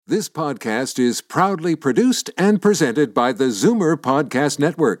This podcast is proudly produced and presented by the Zoomer Podcast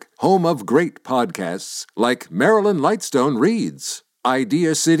Network, home of great podcasts like Marilyn Lightstone Reads,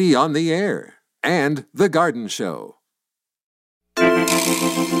 Idea City on the Air, and The Garden Show. The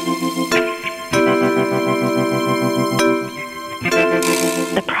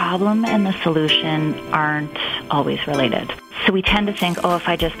problem and the solution aren't always related. So we tend to think, if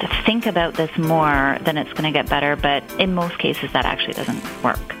I just think about this more, then it's going to get better. But in most cases, that actually doesn't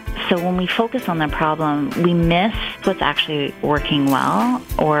work. So when we focus on the problem, we miss what's actually working well,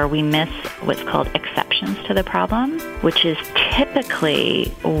 or we miss what's called exceptions to the problem, which is typically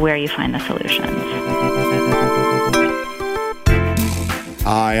where you find the solutions.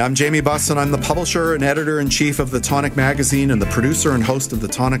 Hi, I'm Jamie Buss, and I'm the publisher and editor-in-chief of The Tonic Magazine and the producer and host of The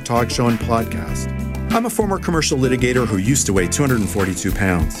Tonic Talk Show and Podcast. I'm a former commercial litigator who used to weigh 242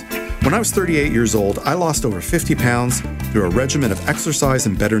 pounds. When I was 38 years old, I lost over 50 pounds through a regimen of exercise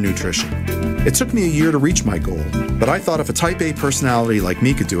and better nutrition. It took me a year to reach my goal, but I thought if a type A personality like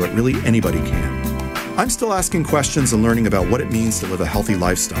me could do it, really anybody can. I'm still asking questions and learning about what it means to live a healthy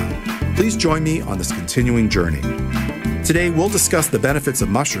lifestyle. Please join me on this continuing journey. Today, we'll discuss the benefits of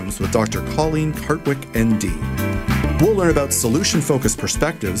mushrooms with Dr. Colleen Hartwick, ND. We'll learn about solution-focused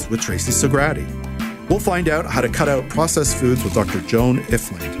perspectives with Tracy Sograti. We'll find out how to cut out processed foods with Dr. Joan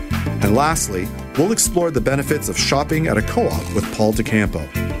Ifland. And lastly, we'll explore the benefits of shopping at a co-op with Paul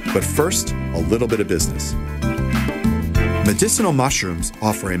DeCampo. But first, a little bit of business. Medicinal mushrooms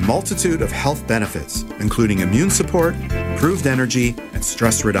offer a multitude of health benefits, including immune support, improved energy, and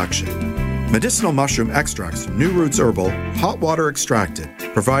stress reduction. Medicinal mushroom extracts from New Roots Herbal, hot water extracted,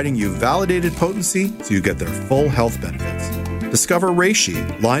 providing you validated potency so you get their full health benefits. Discover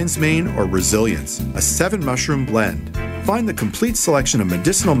Reishi, Lion's Mane, or Resilience, a 7-mushroom blend. Find the complete selection of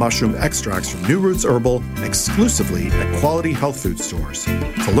medicinal mushroom extracts from New Roots Herbal exclusively at quality health food stores.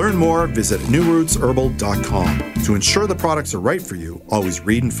 To learn more, visit newrootsherbal.com. To ensure the products are right for you, always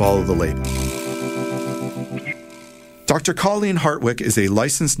read and follow the label. Dr. Colleen Hartwick is a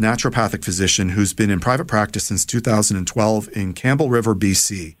licensed naturopathic physician who's been in private practice since 2012 in Campbell River,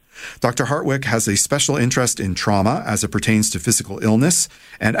 BC. Dr. Hartwick has a special interest in trauma as it pertains to physical illness,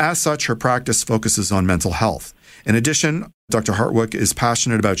 and as such, her practice focuses on mental health. In addition, Dr. Hartwick is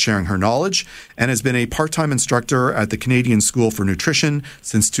passionate about sharing her knowledge and has been a part-time instructor at the Canadian School for Nutrition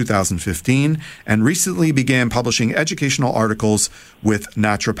since 2015 and recently began publishing educational articles with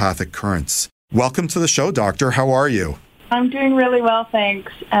Naturopathic Currents. Welcome to the show, Doctor. How are you? I'm doing really well,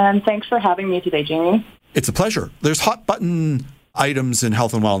 thanks. And thanks for having me today, Jamie. It's a pleasure. There's hot button items in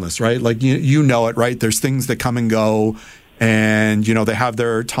health and wellness, right? Like, you know it, right? There's things that come and go and, they have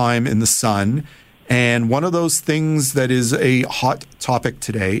their time in the sun. And one of those things that is a hot topic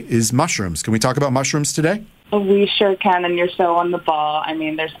today is mushrooms. Can we talk about mushrooms today? We sure can, and you're so on the ball. I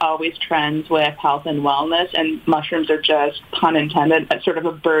mean, there's always trends with health and wellness, and mushrooms are just, pun intended, a sort of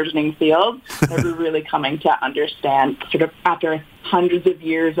a burgeoning field that we're really coming to understand sort of after hundreds of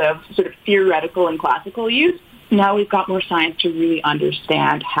years of sort of theoretical and classical use. Now we've got more science to really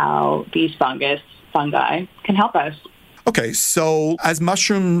understand how these fungi can help us. Okay, so as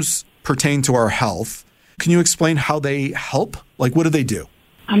mushrooms pertain to our health, can you explain how they help? Like, what do they do?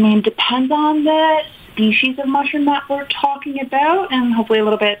 I mean, depends on the species of mushroom that we're talking about, and hopefully a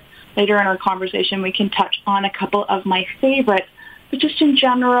little bit later in our conversation we can touch on a couple of my favorites. But just in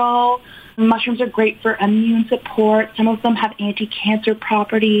general, mushrooms are great for immune support. Some of them have anti-cancer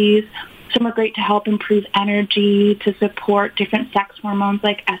properties. Some are great to help improve energy, to support different sex hormones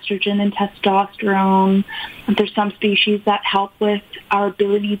like estrogen and testosterone. And there's some species that help with our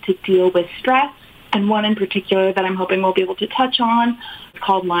ability to deal with stress. And one in particular that I'm hoping we'll be able to touch on is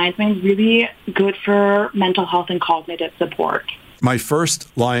called Lion's Mane, really good for mental health and cognitive support. My first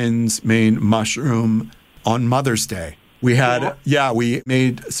Lion's Mane mushroom on Mother's Day. We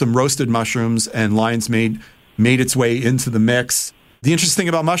made some roasted mushrooms, and Lion's Mane made its way into the mix. The interesting thing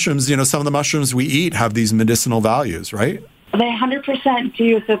about mushrooms, some of the mushrooms we eat have these medicinal values, right? They 100%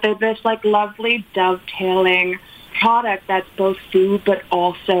 do. So they're this lovely dovetailing product that's both food but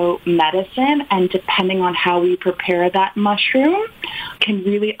also medicine, and depending on how we prepare that mushroom can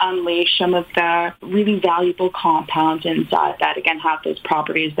really unleash some of the really valuable compounds inside that, again, have those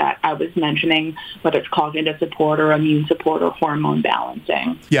properties that I was mentioning, whether it's cognitive support or immune support or hormone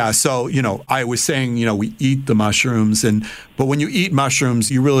balancing. Yeah, so, I was saying, we eat the mushrooms, but when you eat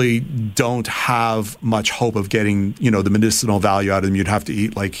mushrooms, you really don't have much hope of getting, the medicinal value out of them. You'd have to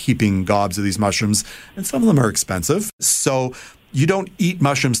eat heaping gobs of these mushrooms, and some of them are expensive. So you don't eat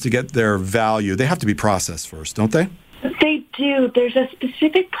mushrooms to get their value. They have to be processed first, don't they? They do. There's a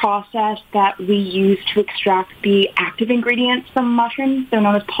specific process that we use to extract the active ingredients from mushrooms. They're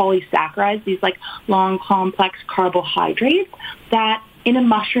known as polysaccharides, these like long, complex carbohydrates that in a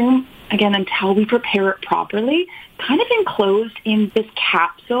mushroom, again, until we prepare it properly, kind of enclosed in this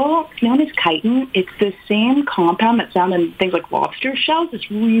capsule known as chitin. It's the same compound that's found in things like lobster shells,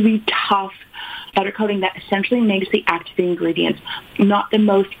 this really tough outer coating that essentially makes the active ingredients not the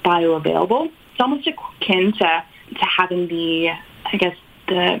most bioavailable. It's almost akin to having the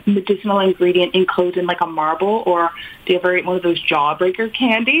medicinal ingredient enclosed in like a marble, or do you ever eat one of those jawbreaker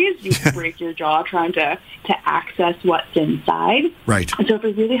candies? You break your jaw trying to access what's inside. Right. And so if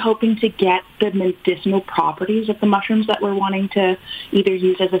we're really hoping to get the medicinal properties of the mushrooms that we're wanting to either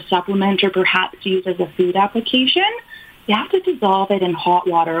use as a supplement or perhaps use as a food application, you have to dissolve it in hot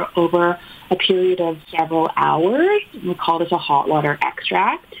water over a period of several hours. We call this a hot water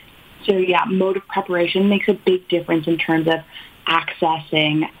extract. So yeah, mode of preparation makes a big difference in terms of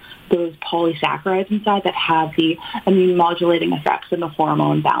accessing those polysaccharides inside that have the immune modulating effects and the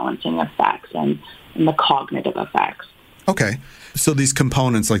hormone balancing effects and the cognitive effects. Okay. So these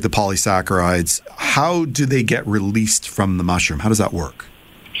components like the polysaccharides, how do they get released from the mushroom? How does that work?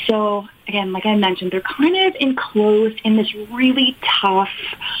 So again, like I mentioned, they're kind of enclosed in this really tough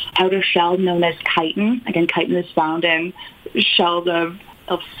outer shell known as chitin. Again, chitin is found in shells of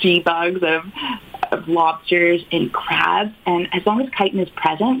sea bugs, of lobsters and crabs. And as long as chitin is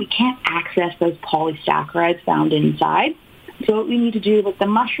present, we can't access those polysaccharides found inside. So what we need to do with the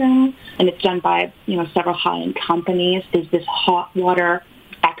mushroom, and it's done by several high-end companies, is this hot water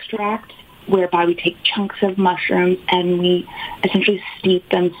extract, whereby we take chunks of mushrooms and we essentially steep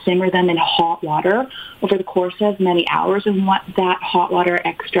them, simmer them in hot water over the course of many hours. And what that hot water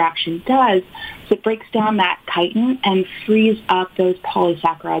extraction does is it breaks down that chitin and frees up those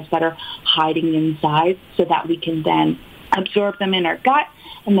polysaccharides that are hiding inside so that we can then absorb them in our gut,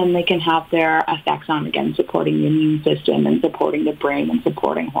 and then they can have their effects on, again, supporting the immune system and supporting the brain and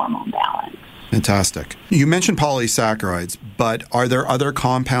supporting hormone balance. Fantastic. You mentioned polysaccharides, but are there other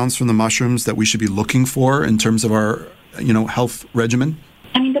compounds from the mushrooms that we should be looking for in terms of our, health regimen?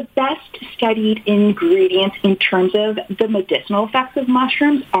 I mean, the best studied ingredients in terms of the medicinal effects of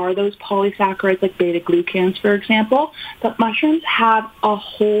mushrooms are those polysaccharides like beta-glucans, for example. But mushrooms have a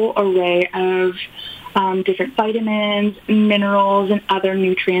whole array of different vitamins, minerals, and other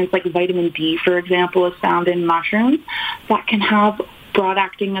nutrients like vitamin D, for example, is found in mushrooms that can have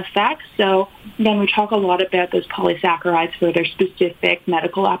broad-acting effects. So, again, we talk a lot about those polysaccharides for their specific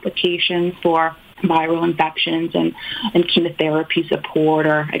medical applications for viral infections and chemotherapy support,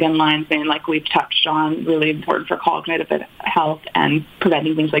 or, again, lion's mane, like we've touched on, really important for cognitive health and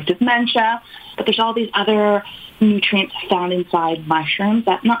preventing things like dementia. But there's all these other nutrients found inside mushrooms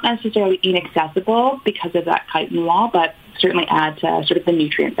that not necessarily inaccessible because of that chitin wall, but certainly add to sort of the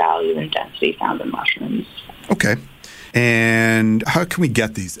nutrient value and density found in mushrooms. Okay. And how can we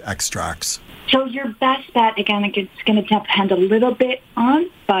get these extracts? So your best bet, again, it's going to depend a little bit on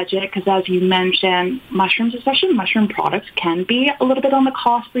budget because, as you mentioned, mushrooms, especially mushroom products, can be a little bit on the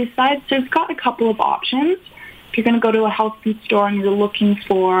costly side. So you've got a couple of options. If you're going to go to a health food store and you're looking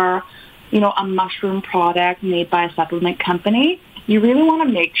for, a mushroom product made by a supplement company, you really want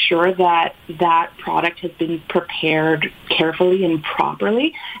to make sure that that product has been prepared carefully and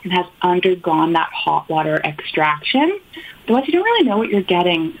properly and has undergone that hot water extraction. Otherwise, you don't really know what you're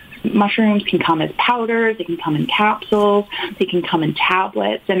getting. Mushrooms can come as powders, they can come in capsules, they can come in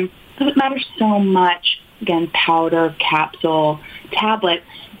tablets, and it doesn't matter so much, again, powder, capsule, tablet.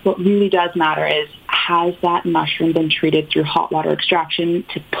 What really does matter is, has that mushroom been treated through hot water extraction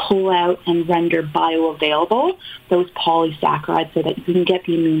to pull out and render bioavailable those polysaccharides so that you can get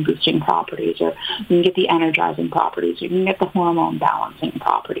the immune boosting properties, or you can get the energizing properties, or you can get the hormone balancing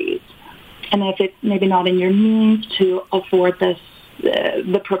properties. And if it's maybe not in your means to afford this,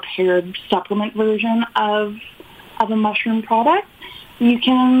 the prepared supplement version of a mushroom product, you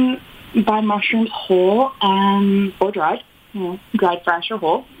can buy mushrooms whole or dried. Dried, fresh, or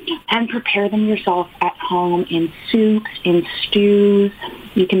whole, and prepare them yourself at home in soups, in stews.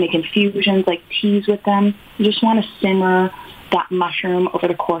 You can make infusions like teas with them. You just want to simmer that mushroom over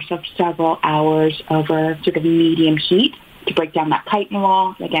the course of several hours over sort of medium heat to break down that chitin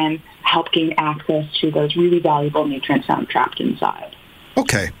wall, again, help gain access to those really valuable nutrients found trapped inside.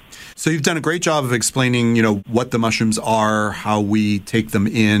 Okay. So you've done a great job of explaining, what the mushrooms are, how we take them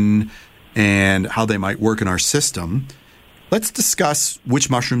in, and how they might work in our system. Let's discuss which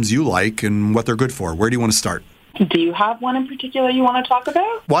mushrooms you like and what they're good for. Where do you want to start? Do you have one in particular you want to talk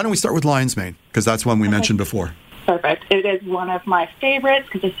about? Why don't we start with lion's mane? Because that's one we mentioned before. Perfect. It is one of my favorites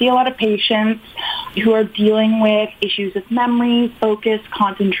because I see a lot of patients who are dealing with issues with memory, focus,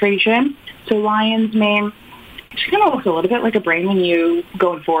 concentration. So lion's mane just kind of looks a little bit like a brain when you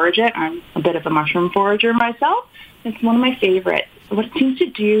go and forage it. I'm a bit of a mushroom forager myself. It's one of my favorites. What it seems to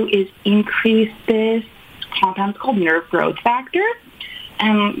do is increase this compound called nerve growth factor.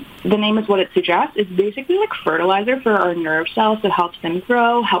 And the name is what it suggests. It's basically like fertilizer for our nerve cells that helps them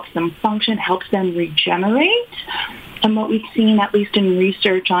grow, helps them function, helps them regenerate. And what we've seen, at least in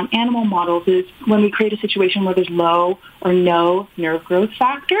research on animal models, is when we create a situation where there's low or no nerve growth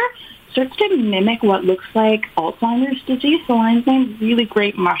factor, starts to mimic what looks like Alzheimer's disease. So lion's mane, really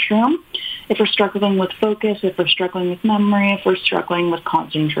great mushroom if we're struggling with focus, if we're struggling with memory, if we're struggling with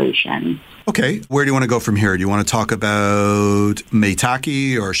concentration. Okay, where do you want to go from here? Do you want to talk about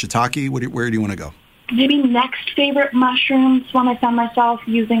maitake or shiitake? Where do you want to go? Maybe next favorite mushrooms, one I found myself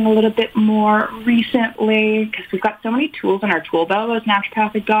using a little bit more recently because we've got so many tools in our tool belt as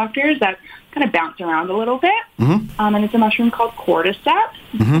naturopathic doctors that kind of bounce around a little bit. And it's a mushroom called cordyceps.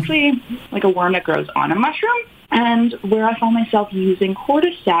 It's actually like a worm that grows on a mushroom. And where I found myself using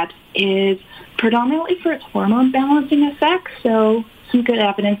cordyceps is predominantly for its hormone balancing effects. So some good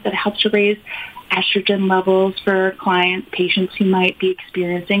evidence that it helps to raise estrogen levels for clients, patients who might be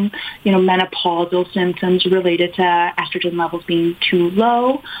experiencing, menopausal symptoms related to estrogen levels being too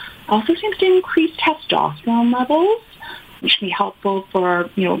low. Also seems to increase testosterone levels, which can be helpful for,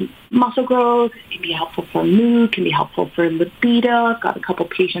 muscle growth. It can be helpful for mood, can be helpful for libido. I've got a couple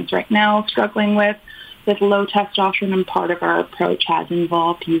patients right now struggling with low testosterone, and part of our approach has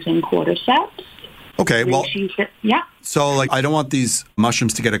involved using cordyceps. Okay, well, yeah. So, I don't want these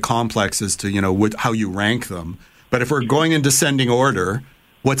mushrooms to get a complex as to, how you rank them. But if we're going in descending order,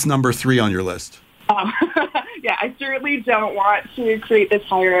 what's number 3 on your list? Yeah, I certainly don't want to create this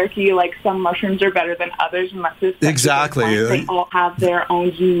hierarchy like some mushrooms are better than others unless it's exactly. They all have their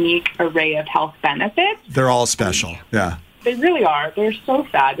own unique array of health benefits. They're all special, yeah. They really are. They're so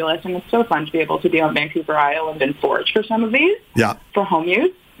fabulous, and it's so fun to be able to be on Vancouver Island and forage for some of these for home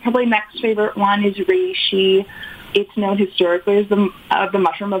use. Probably next favorite one is reishi. It's known historically as the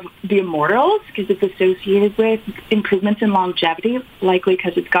mushroom of the immortals because it's associated with improvements in longevity, likely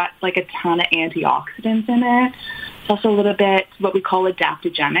because it's got like a ton of antioxidants in it. It's also a little bit what we call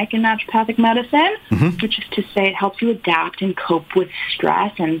adaptogenic in naturopathic medicine, which is to say it helps you adapt and cope with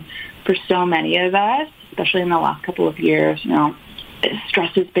stress. And for so many of us, especially in the last couple of years,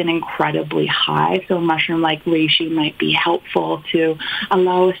 stress has been incredibly high. So a mushroom like reishi might be helpful to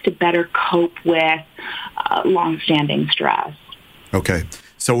allow us to better cope with long-standing stress. Okay.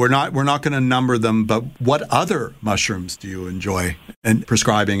 So we're not going to number them, but what other mushrooms do you enjoy and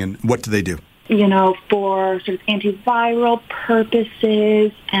prescribing, and what do they do? For sort of antiviral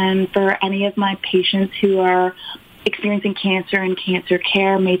purposes and for any of my patients who are experiencing cancer and cancer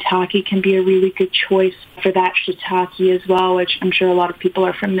care, maitake can be a really good choice for that. Shiitake as well, which I'm sure a lot of people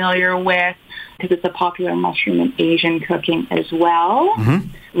are familiar with because it's a popular mushroom in Asian cooking as well.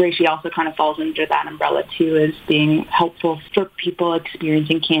 Reishi also kind of falls under that umbrella too, as being helpful for people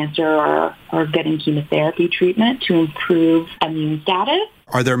experiencing cancer or getting chemotherapy treatment to improve immune status.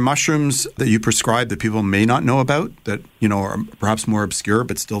 Are there mushrooms that you prescribe that people may not know about that, are perhaps more obscure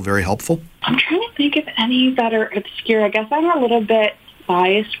but still very helpful? I'm trying to think of any that are obscure. I guess I'm a little bit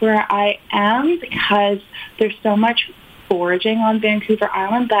biased where I am because there's so much foraging on Vancouver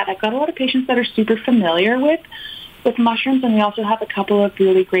Island that I've got a lot of patients that are super familiar with mushrooms, and we also have a couple of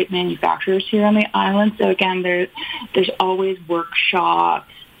really great manufacturers here on the island. So again, there's always workshops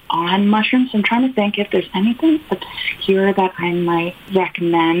on mushrooms. So I'm trying to think if there's anything obscure that I might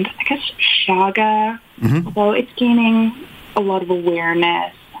recommend. I guess chaga, although it's gaining a lot of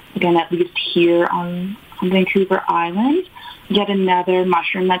awareness, again, at least here on Vancouver Island. Yet another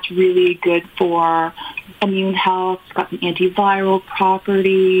mushroom that's really good for immune health. It's got some antiviral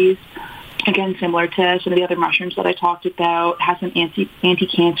properties. Again, similar to some of the other mushrooms that I talked about, has some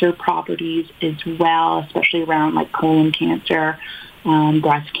anti-cancer properties as well, especially around like colon cancer,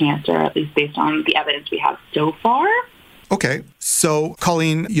 breast cancer, at least based on the evidence we have so far. Okay. So,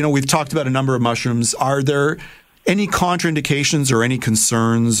 Colleen, we've talked about a number of mushrooms. Are there any contraindications or any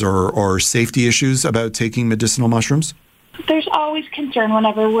concerns or safety issues about taking medicinal mushrooms? There's always concern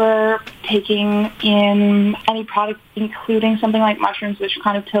whenever we're taking in any product, including something like mushrooms, which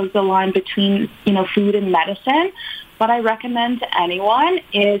kind of toes the line between, food and medicine. What I recommend to anyone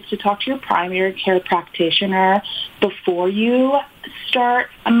is to talk to your primary care practitioner before you start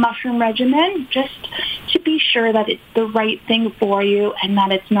a mushroom regimen, just to be sure that it's the right thing for you and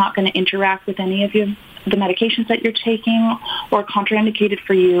that it's not going to interact with any of the medications that you're taking or contraindicated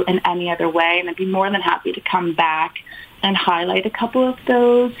for you in any other way. And I'd be more than happy to come back and highlight a couple of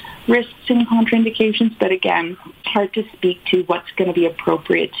those risks and contraindications. But again, hard to speak to what's going to be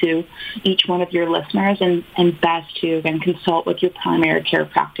appropriate to each one of your listeners, and best to, again, consult with your primary care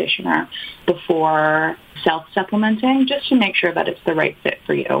practitioner before self-supplementing, just to make sure that it's the right fit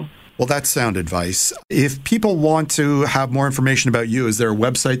for you. Well, that's sound advice. If people want to have more information about you, is there a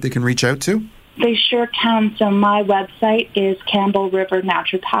website they can reach out to? They sure can. So my website is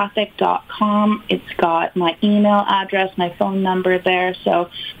campbellrivernaturopathic.com. It's got my email address, my phone number there. So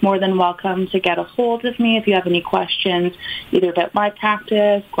more than welcome to get a hold of me if you have any questions, either about my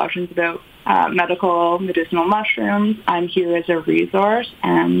practice, questions about medicinal mushrooms. I'm here as a resource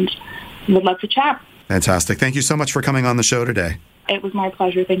and would love to chat. Fantastic. Thank you so much for coming on the show today. It was my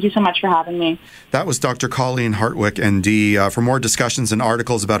pleasure. Thank you so much for having me. That was Dr. Colleen Hartwick, ND. For more discussions and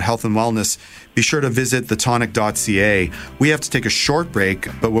articles about health and wellness, be sure to visit thetonic.ca. We have to take a short break,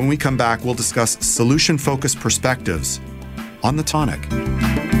 but when we come back, we'll discuss solution-focused perspectives on The Tonic.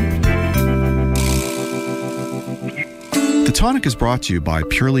 The Tonic is brought to you by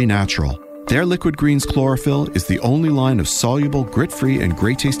Purely Natural. Their Liquid Greens Chlorophyll is the only line of soluble, grit-free, and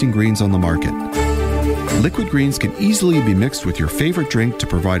great-tasting greens on the market. Liquid greens can easily be mixed with your favorite drink to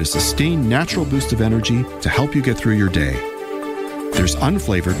provide a sustained natural boost of energy to help you get through your day. There's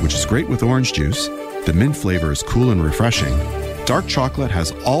unflavored, which is great with orange juice. The mint flavor is cool and refreshing. Dark chocolate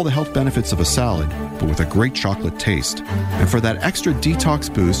has all the health benefits of a salad, but with a great chocolate taste. And for that extra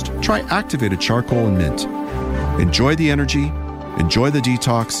detox boost, try activated charcoal and mint. Enjoy the energy, enjoy the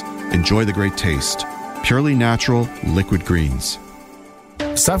detox, enjoy the great taste. Purely Natural Liquid Greens.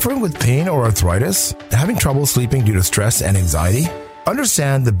 Suffering with pain or arthritis? Having trouble sleeping due to stress and anxiety?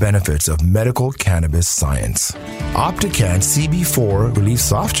 Understand the benefits of medical cannabis science. Optican CB4 Relief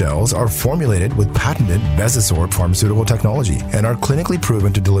Soft Gels are formulated with patented Bezosorb pharmaceutical technology and are clinically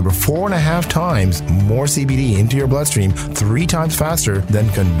proven to deliver 4.5 times more CBD into your bloodstream 3 times faster than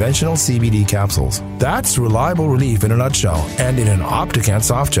conventional CBD capsules. That's reliable relief in a nutshell and in an Optican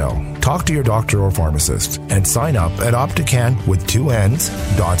soft gel. Talk to your doctor or pharmacist and sign up at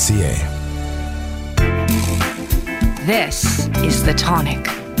opticanwith2ns.ca. This is The Tonic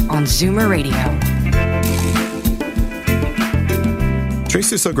on Zoomer Radio.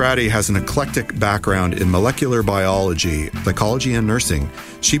 Tracy Sograti has an eclectic background in molecular biology, psychology, and nursing.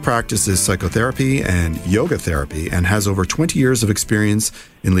 She practices psychotherapy and yoga therapy and has over 20 years of experience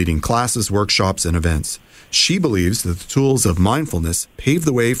in leading classes, workshops, and events. She believes that the tools of mindfulness pave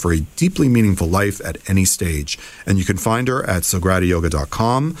the way for a deeply meaningful life at any stage. And you can find her at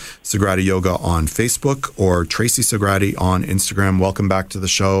SogratiYoga.com, Sograti Yoga on Facebook, or Tracy Sograti on Instagram. Welcome back to the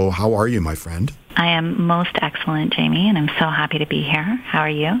show. How are you, my friend? I am most excellent, Jamie, and I'm so happy to be here. How are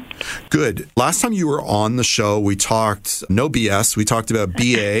you? Good. Last time you were on the show, we talked, no BS, we talked about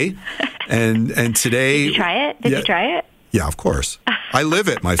BA, and today... Did you try it? Did you try it? Yeah, of course. I live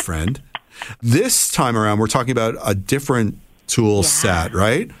it, my friend. This time around, we're talking about a different tool set,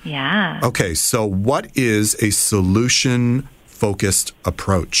 right? Yeah. Okay, so what is a solution-focused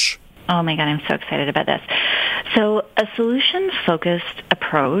approach? Oh my God, I'm so excited about this. So a solution-focused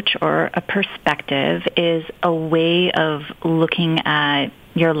approach or a perspective is a way of looking at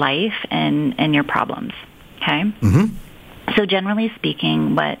your life and your problems, okay? Mm-hmm. So generally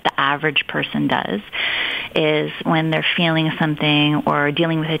speaking, what the average person does is when they're feeling something or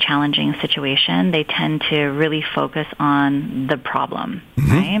dealing with a challenging situation, they tend to really focus on the problem,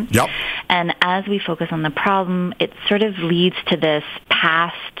 right? Yep. And as we focus on the problem, it sort of leads to this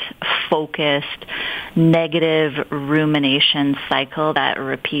past-focused negative rumination cycle that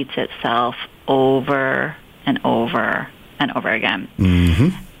repeats itself over and over and over again.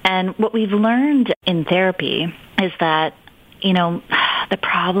 Mm-hmm. And what we've learned in therapy is that, you know, the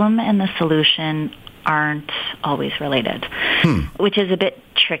problem and the solution aren't always related, which is a bit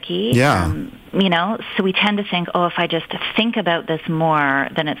tricky. Yeah. You know, so we tend to think, oh, if I just think about this more,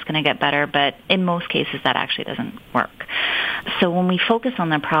 then it's going to get better. But in most cases, that actually doesn't work. So when we focus on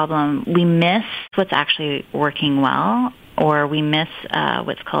the problem, we miss what's actually working well, or we miss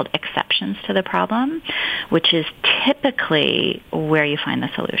what's called exceptions to the problem, which is typically where you find the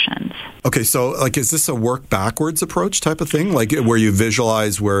solutions. Okay, so like, is this a work backwards approach type of thing? Like where you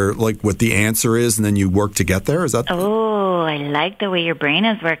visualize where, like, what the answer is and then you work to get there? Is that? Oh, I like the way your brain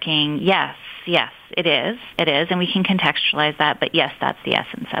is working. Yes, it is. It is, and we can contextualize that, but yes, that's the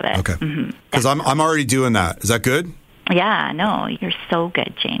essence of it. Okay. Because I'm already doing that. Is that good? Yeah, no, you're so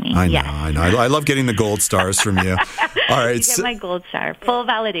good, Jamie. I know. I love getting the gold stars from you. All right. You get my gold star. Full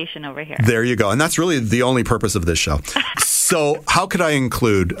validation over here. There you go. And that's really the only purpose of this show. So how could I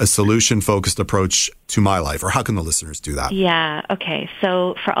include a solution-focused approach to my life, or how can the listeners do that? Yeah, okay.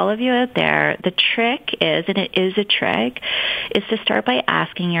 So for all of you out there, the trick is, and it is a trick, is to start by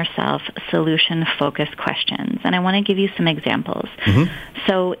asking yourself solution-focused questions. And I want to give you some examples.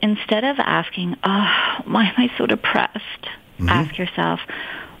 So instead of asking, why am I so depressed? Ask yourself,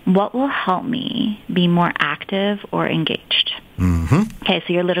 what will help me be more active or engaged? Okay,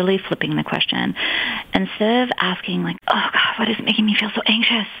 so you're literally flipping the question. Instead of asking like, oh God, what is making me feel so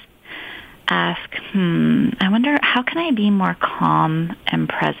anxious? Ask, I wonder, how can I be more calm and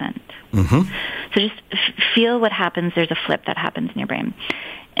present? So just feel what happens. There's a flip that happens in your brain.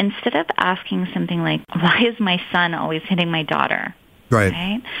 Instead of asking something like, why is my son always hitting my daughter?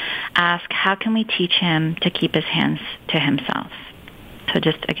 Right? Ask, how can we teach him to keep his hands to himself? So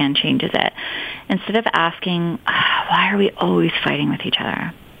just, again, changes it. Instead of asking, why are we always fighting with each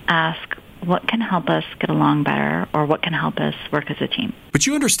other? Ask, what can help us get along better, or what can help us work as a team? But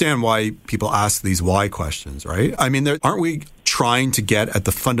you understand why people ask these why questions, right? I mean, aren't we trying to get at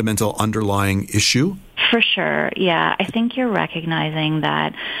the fundamental underlying issue? For sure, yeah. I think you're recognizing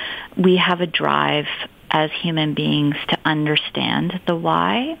that we have a drive as human beings to understand the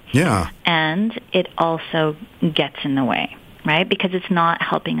why. Yeah. And it also gets in the way. Right? Because it's not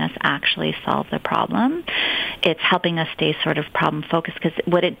helping us actually solve the problem. It's helping us stay sort of problem focused, because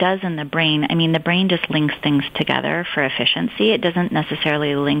what it does in the brain, I mean, the brain just links things together for efficiency. It doesn't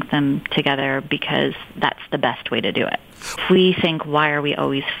necessarily link them together because that's the best way to do it. If we think, why are we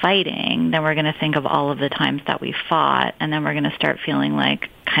always fighting? Then we're going to think of all of the times that we fought, and then we're going to start feeling like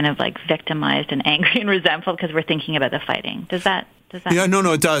kind of like victimized and angry and resentful because we're thinking about the fighting. Does that? Yeah,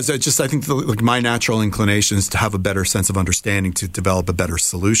 no, it does. I think my natural inclination is to have a better sense of understanding, to develop a better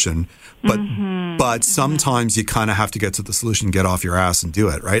solution. But sometimes you kind of have to get to the solution, get off your ass and do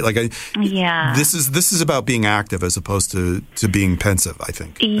it, right? This is about being active as opposed to being pensive, I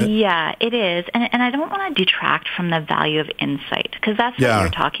think. Yeah, it is. And I don't want to detract from the value of insight, because that's what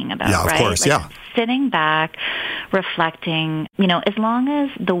you're talking about, right? Yeah, of course, sitting back, reflecting, as long as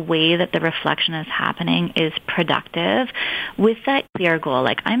the way that the reflection is happening is productive, with that clear goal,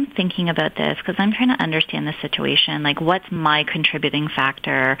 like I'm thinking about this because I'm trying to understand the situation, like what's my contributing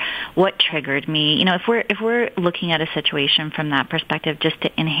factor, what triggered me. If we're looking at a situation from that perspective just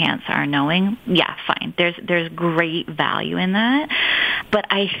to enhance our knowing, yeah, fine. There's great value in that. But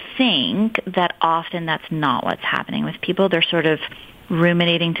I think that often that's not what's happening with people. They're sort of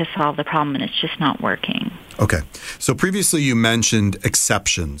ruminating to solve the problem, and it's just not working. Okay. So previously you mentioned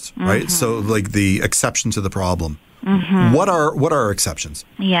exceptions, right? So like the exception to the problem. What are exceptions?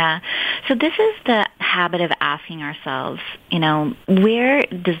 Yeah. So this is the habit of asking ourselves, where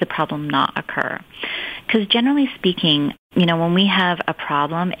does the problem not occur? Because generally speaking, when we have a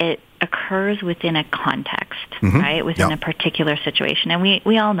problem, it occurs within a context, right? Within a particular situation. And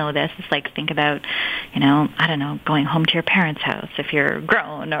we all know this. It's like, think about, I don't know, going home to your parents' house if you're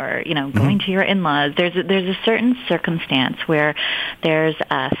grown, or, going to your in-laws. There's a certain circumstance where there's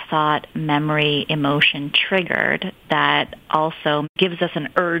a thought, memory, emotion triggered that also gives us an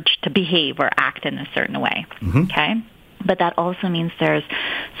urge to behave or act in a certain way, okay? But that also means there's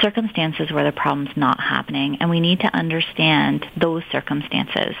circumstances where the problem's not happening, and we need to understand those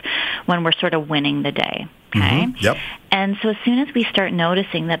circumstances when we're sort of winning the day. Okay? Yep. And so as soon as we start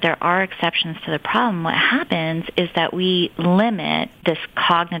noticing that there are exceptions to the problem, what happens is that we limit this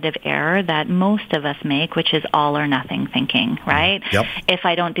cognitive error that most of us make, which is all or nothing thinking, right? Yep. If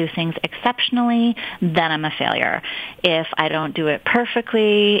I don't do things exceptionally, then I'm a failure. If I don't do it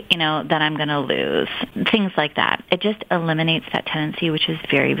perfectly, then I'm going to lose. Things like that. It just eliminates that tendency, which is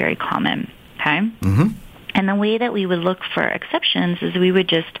very, very common. Okay? And the way that we would look for exceptions is we would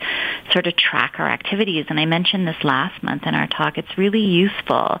just sort of track our activities. And I mentioned this last month in our talk. It's really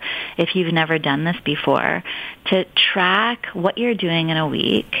useful, if you've never done this before, to track what you're doing in a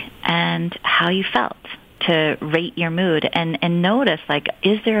week and how you felt, to rate your mood and notice, like,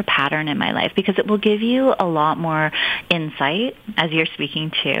 is there a pattern in my life? Because it will give you a lot more insight as you're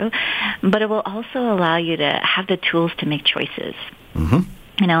speaking to, but it will also allow you to have the tools to make choices.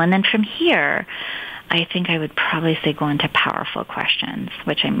 And then from here, I think I would probably say go into powerful questions,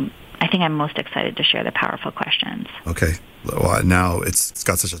 which I think I'm most excited to share the powerful questions. Okay. Well, now it's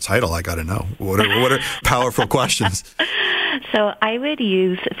got such a title, I got to know. What are powerful questions? So I would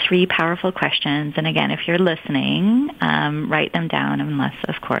use 3 powerful questions. And again, if you're listening, write them down, unless,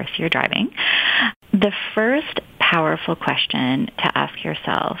 of course, you're driving. The first powerful question to ask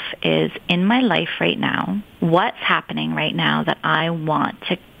yourself is, in my life right now, what's happening right now that I want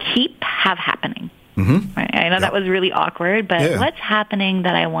to have happening? Right? I know that was really awkward, but what's happening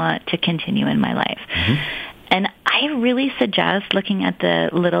that I want to continue in my life? And I really suggest looking at the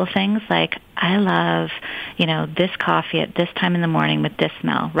little things like, I love, this coffee at this time in the morning with this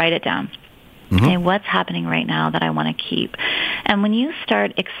smell. Write it down. Okay, what's happening right now that I want to keep? And when you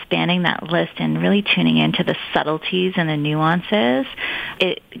start expanding that list and really tuning into the subtleties and the nuances,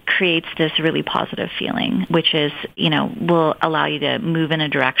 it creates this really positive feeling, which is, will allow you to move in a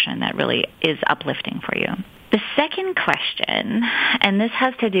direction that really is uplifting for you. The second question, and this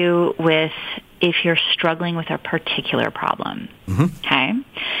has to do with if you're struggling with a particular problem, okay?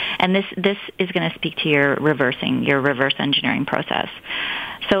 And this is going to speak to your reverse engineering process.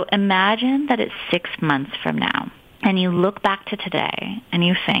 So imagine that it's 6 months from now, and you look back to today, and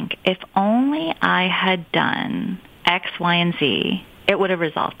you think, if only I had done X, Y, and Z, it would have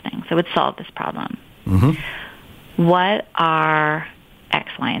resolved things. It would solve this problem. What are X,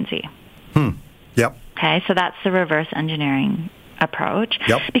 Y, and Z? Yep. Okay, so that's the reverse engineering approach.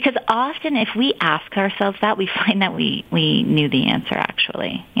 Yep. Because often if we ask ourselves that, we find that we knew the answer,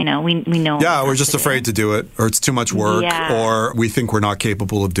 actually. We know. Yeah, we're just afraid to do it, or it's too much work, or we think we're not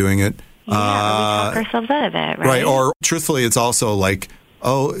capable of doing it. Yeah, or we talk ourselves out of it, right? Or truthfully, it's also like,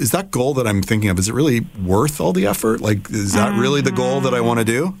 oh, is that goal that I'm thinking of, is it really worth all the effort? Like, is that really the goal that I want to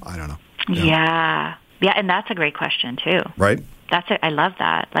do? I don't know. Yeah, and that's a great question, too. Right? That's it. I love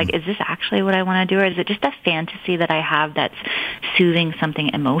that. Like, is this actually what I want to do, or is it just a fantasy that I have that's soothing something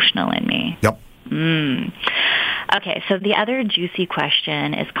emotional in me? Yep. Okay, so the other juicy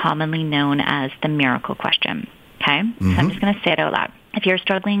question is commonly known as the miracle question. Okay? So I'm just going to say it out loud. If you're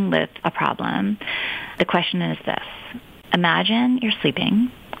struggling with a problem, the question is this. Imagine you're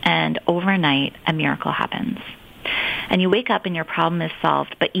sleeping, and overnight a miracle happens. And you wake up and your problem is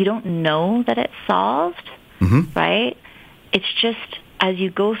solved, but you don't know that it's solved, right? It's just as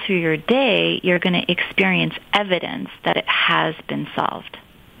you go through your day, you're going to experience evidence that it has been solved.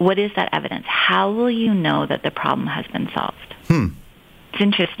 What is that evidence? How will you know that the problem has been solved? It's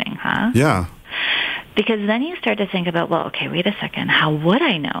interesting, huh? Yeah. Because then you start to think about, well, okay, wait a second. How would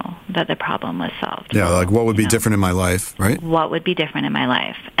I know that the problem was solved? Yeah, like what would be different in my life, right? What would be different in my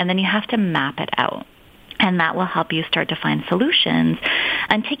life? And then you have to map it out. And that will help you start to find solutions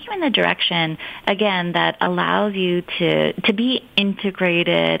and take you in the direction, again, that allows you to be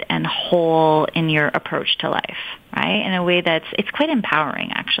integrated and whole in your approach to life, right? In a way it's quite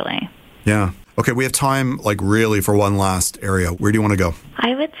empowering, actually. Yeah. Okay, we have time, really, for one last area. Where do you want to go?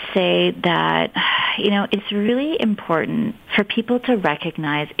 I would say that, it's really important for people to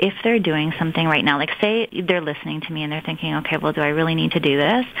recognize if they're doing something right now. Like, say they're listening to me and they're thinking, okay, well, do I really need to do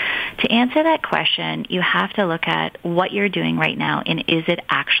this? To answer that question, you have to look at what you're doing right now and is it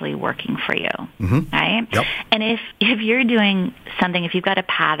actually working for you, right? Yep. And if you're doing something, if you've got a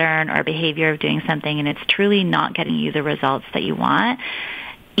pattern or a behavior of doing something and it's truly not getting you the results that you want,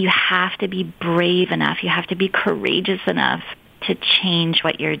 you have to be brave enough, you have to be courageous enough to change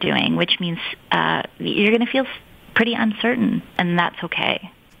what you're doing, which means you're going to feel pretty uncertain, and that's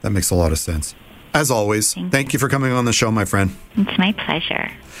okay. That makes a lot of sense. As always, thank you for coming on the show, my friend. It's my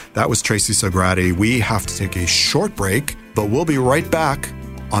pleasure. That was Tracy Sograti. We have to take a short break, but we'll be right back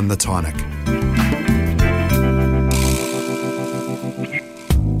on The Tonic.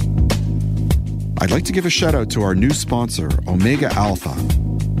 I'd like to give a shout out to our new sponsor, Omega Alpha.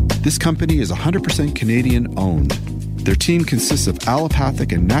 This company is 100% Canadian owned. Their team consists of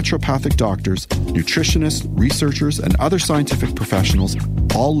allopathic and naturopathic doctors, nutritionists, researchers, and other scientific professionals,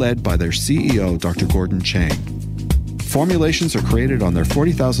 all led by their CEO, Dr. Gordon Chang. Formulations are created on their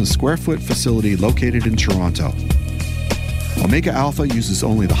 40,000 square foot facility located in Toronto. Omega Alpha uses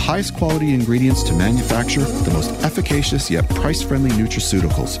only the highest quality ingredients to manufacture the most efficacious yet price-friendly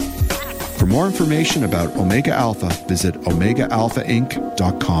nutraceuticals. For more information about Omega Alpha, visit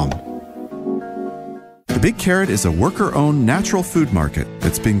OmegaAlphaInc.com. The Big Carrot is a worker-owned natural food market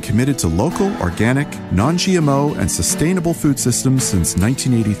that's been committed to local, organic, non-GMO, and sustainable food systems since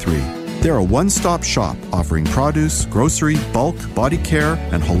 1983. They're a one-stop shop offering produce, grocery, bulk, body care,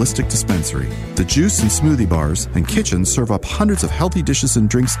 and holistic dispensary. The juice and smoothie bars and kitchen serve up hundreds of healthy dishes and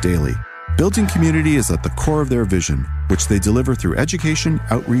drinks daily. Building community is at the core of their vision, which they deliver through education,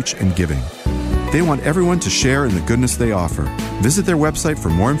 outreach, and giving. They want everyone to share in the goodness they offer. Visit their website for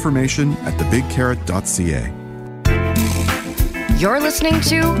more information at thebigcarrot.ca. You're listening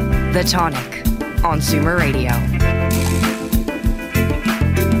to The Tonic on Zoomer Radio.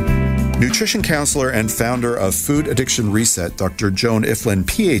 Nutrition counselor and founder of Food Addiction Reset, Dr. Joan Iflin,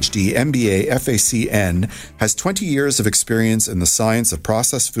 PhD, MBA, FACN, has 20 years of experience in the science of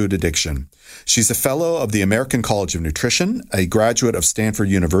processed food addiction. She's a fellow of the American College of Nutrition, a graduate of Stanford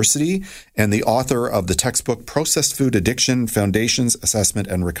University, and the author of the textbook Processed Food Addiction, Foundations, Assessment,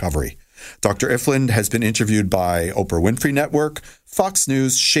 and Recovery. Dr. Ifland has been interviewed by Oprah Winfrey Network, Fox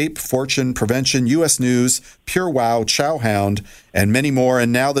News, Shape, Fortune, Prevention, U.S. News, Pure Wow, Chowhound, and many more.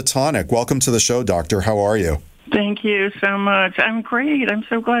 And now The Tonic. Welcome to the show, Doctor. How are you? Thank you so much. I'm great. I'm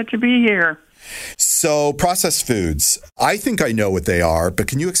so glad to be here. So, processed foods. I think I know what they are, but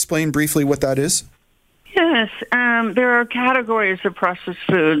can you explain briefly what that is? Yes. There are categories of processed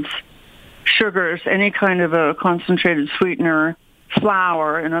foods. Sugars, any kind of a concentrated sweetener,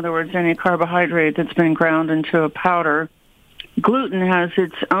 flour, in other words, any carbohydrate that's been ground into a powder. Gluten has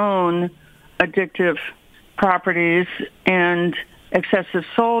its own addictive properties, and excessive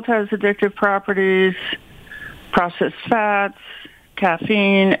salt has addictive properties, processed fats,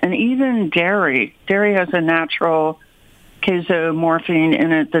 caffeine, and even dairy. Dairy has a natural casomorphine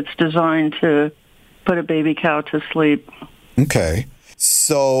in it that's designed to put a baby cow to sleep. Okay.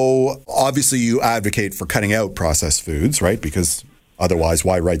 So obviously you advocate for cutting out processed foods, right? Because otherwise,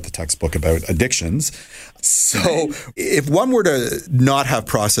 why write the textbook about addictions? So if one were to not have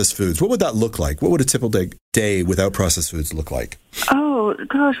processed foods, what would that look like? What would a typical day without processed foods look like? Oh,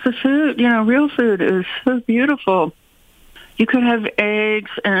 gosh, the food, real food is so beautiful. You could have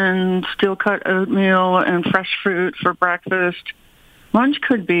eggs and steel-cut oatmeal and fresh fruit for breakfast. Lunch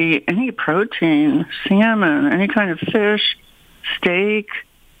could be any protein, salmon, any kind of fish, steak,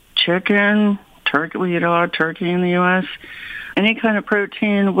 chicken, turkey. We eat a lot of turkey in the U.S. Any kind of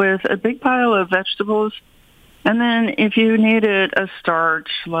protein with a big pile of vegetables. And then if you needed a starch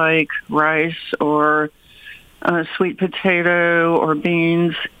like rice or sweet potato or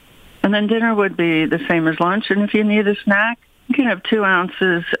beans, and then dinner would be the same as lunch. And if you need a snack, you can have 2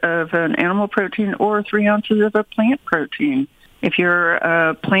 ounces of an animal protein or 3 ounces of a plant protein. If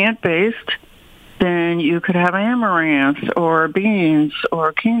you're plant-based, then you could have amaranth or beans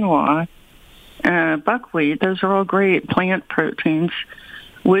or quinoa, buckwheat. Those are all great plant proteins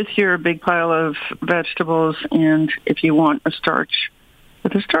with your big pile of vegetables, and if you want a starch,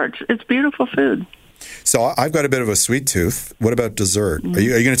 with a starch. It's beautiful food. So I've got a bit of a sweet tooth. What about dessert? Are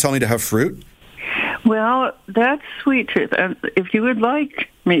you going to tell me to have fruit? Well, that's sweet tooth. If you would like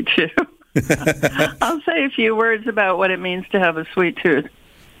me to, I'll say a few words about what it means to have a sweet tooth.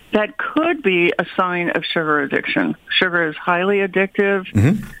 That could be a sign of sugar addiction. Sugar is highly addictive.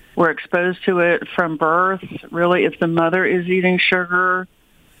 Mm-hmm. We're exposed to it from birth. Really, if the mother is eating sugar,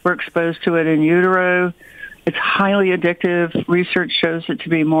 we're exposed to it in utero. It's highly addictive. Research shows it to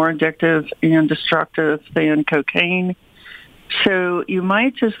be more addictive and destructive than cocaine. So you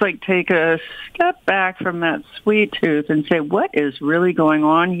might just take a step back from that sweet tooth and say, what is really going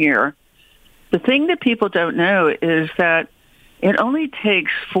on here? The thing that people don't know is that it only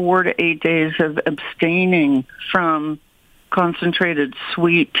takes 4 to 8 days of abstaining from concentrated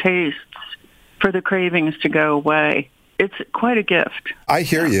sweet tastes for the cravings to go away. It's quite a gift. I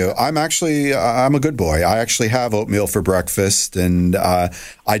hear you. I'm a good boy. I actually have oatmeal for breakfast, and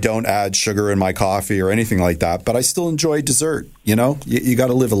I don't add sugar in my coffee or anything like that, but I still enjoy dessert. You got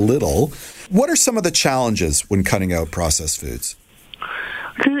to live a little. What are some of the challenges when cutting out processed foods?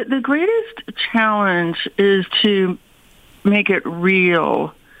 The greatest challenge is to make it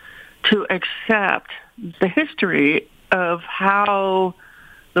real, to accept the history of how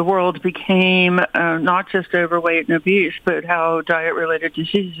the world became not just overweight and obese, but how diet-related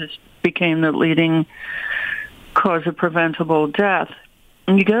diseases became the leading cause of preventable death.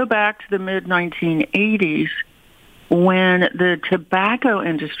 And you go back to the mid-1980s when the tobacco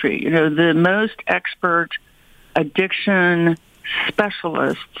industry, the most expert addiction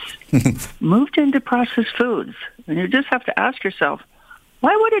specialists moved into processed foods. And you just have to ask yourself,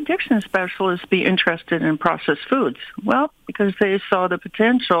 why would addiction specialists be interested in processed foods? Well, because they saw the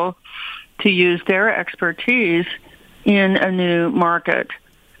potential to use their expertise in a new market.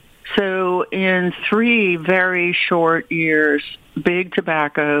 So in 3 very short years, Big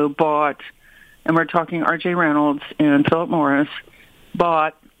Tobacco bought, and we're talking R.J. Reynolds and Philip Morris,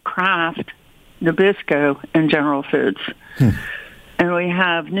 bought Kraft, Nabisco, and General Foods. And we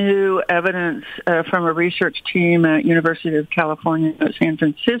have new evidence from a research team at University of California at San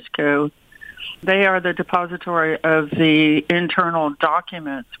Francisco. They are the depository of the internal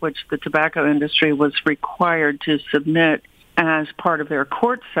documents which the tobacco industry was required to submit as part of their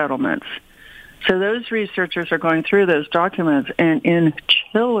court settlements. So those researchers are going through those documents, and in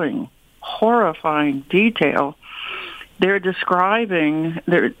chilling, horrifying detail, they're describing,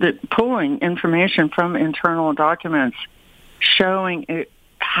 they're pulling information from internal documents showing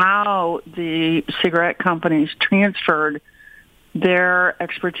how the cigarette companies transferred their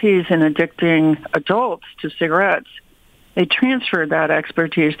expertise in addicting adults to cigarettes. They transferred that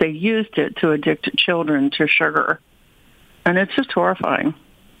expertise. They used it to addict children to sugar. And it's just horrifying.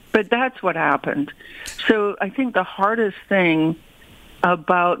 But that's what happened. So I think the hardest thing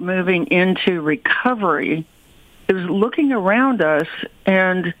about moving into recovery is looking around us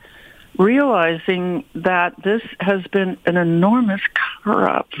and realizing that this has been an enormous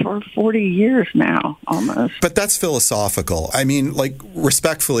cover-up for 40 years now, almost. But that's philosophical. I mean, like,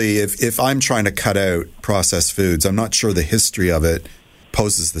 respectfully, if I'm trying to cut out processed foods, I'm not sure the history of it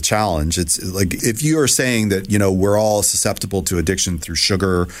poses the challenge. It's like, if you are saying that, you know, we're all susceptible to addiction through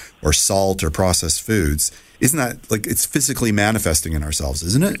sugar or salt or processed foods, isn't that like it's physically manifesting in ourselves,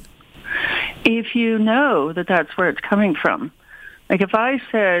 isn't it? If you know that that's where it's coming from. Like if I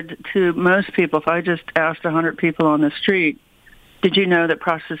said to most people, if I just asked 100 people on the street, did you know that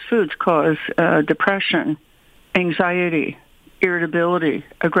processed foods cause depression, anxiety, irritability,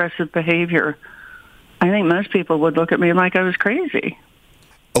 aggressive behavior? I think most people would look at me like I was crazy.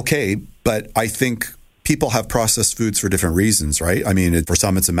 Okay, but I think people have processed foods for different reasons, right? I mean, for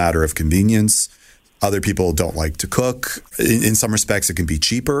some, it's a matter of convenience. Other people don't like to cook. In some respects, it can be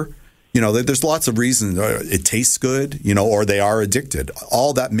cheaper. You know, there's lots of reasons. It tastes good, you know, or they are addicted.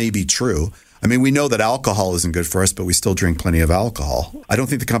 All that may be true. I mean, we know that alcohol isn't good for us, but we still drink plenty of alcohol. I don't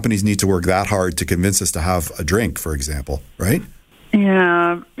think the companies need to work that hard to convince us to have a drink, for example, right?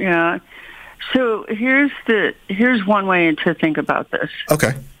 Yeah. So here's one way to think about this.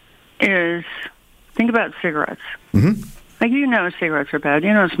 Okay. Is think about cigarettes. Mm-hmm. Like, you know cigarettes are bad.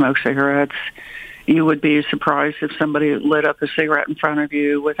 You don't smoke cigarettes. You would be surprised if somebody lit up a cigarette in front of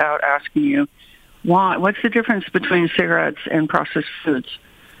you without asking you, why? What's the difference between cigarettes and processed foods?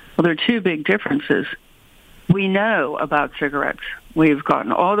 Well, there are two big differences. We know about cigarettes. We've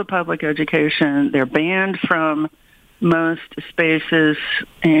gotten all the public education. They're banned from most spaces,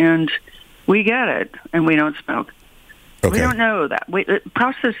 and we get it, and we don't smoke. Okay. We don't know that.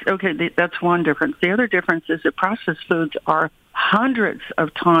 That's one difference. The other difference is that processed foods are hundreds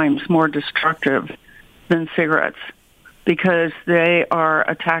of times more destructive than cigarettes because they are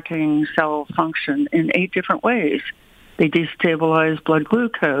attacking cell function in 8 different ways. They destabilize blood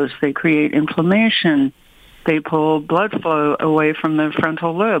glucose. They create inflammation. They pull blood flow away from the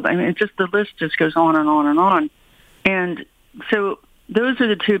frontal lobe. I mean, the list just goes on and on and on. And so those are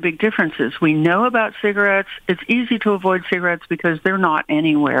the two big differences. We know about cigarettes. It's easy to avoid cigarettes because they're not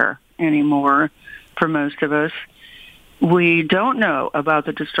anywhere anymore for most of us. We don't know about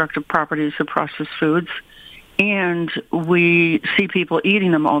the destructive properties of processed foods, and we see people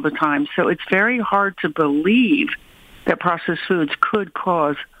eating them all the time. So it's very hard to believe that processed foods could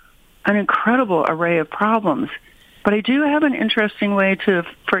cause an incredible array of problems. But I do have an interesting way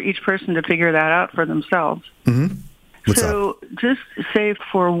for each person to figure that out for themselves. Mm-hmm. What's so just say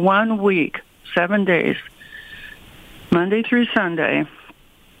for 1 week, 7 days, Monday through Sunday,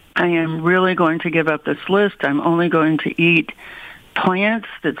 I am really going to give up this list. I'm only going to eat plants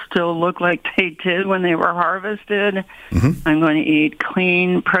that still look like they did when they were harvested. Mm-hmm. I'm going to eat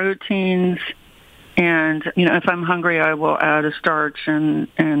clean proteins. And, you know, if I'm hungry, I will add a starch and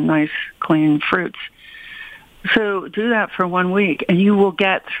nice, clean fruits. So do that for 1 week, and you will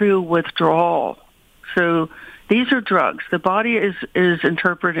get through withdrawal. So these are drugs. The body is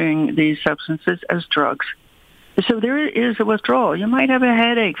interpreting these substances as drugs. So there is a withdrawal. You might have a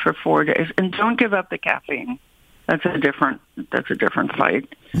headache for 4 days, and don't give up the caffeine. That's a different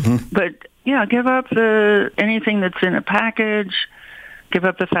fight. Mm-hmm. But yeah, give up anything that's in a package. Give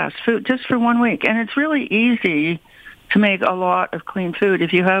up the fast food just for 1 week, and it's really easy to make a lot of clean food.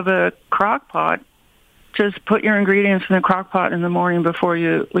 If you have a crock pot, just put your ingredients in the crock pot in the morning before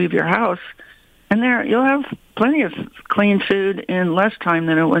you leave your house, and there you'll have plenty of clean food in less time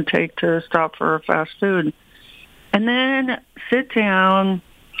than it would take to stop for fast food. And then sit down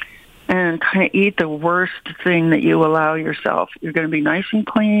and kind of eat the worst thing that you allow yourself. You're going to be nice and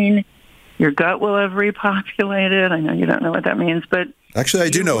clean. Your gut will have repopulated. I know you don't know what that means, but actually, I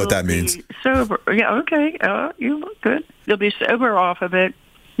do know what that means. Sober. Yeah, okay. You look good. You'll be sober off of it.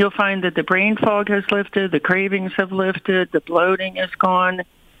 You'll find that the brain fog has lifted, the cravings have lifted, the bloating is gone.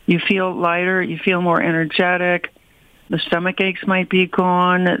 You feel lighter. You feel more energetic. The stomach aches might be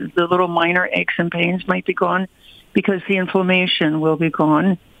gone. The little minor aches and pains might be gone because the inflammation will be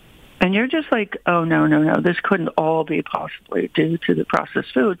gone. And you're just like, oh, no, this couldn't all be possibly due to the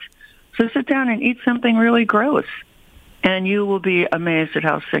processed foods. So sit down and eat something really gross, and you will be amazed at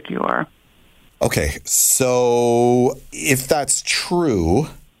how sick you are. Okay, so if that's true,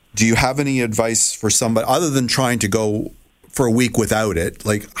 do you have any advice for somebody, other than trying to go for a week without it?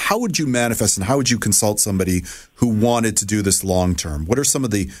 Like, how would you manifest and how would you consult somebody who wanted to do this long term? What are some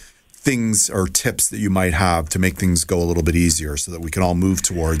of the things or tips that you might have to make things go a little bit easier so that we can all move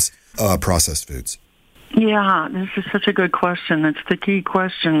towards processed foods? Yeah, this is such a good question. That's the key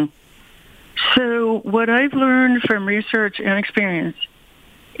question. So what I've learned from research and experience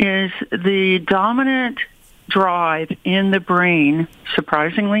is the dominant drive in the brain,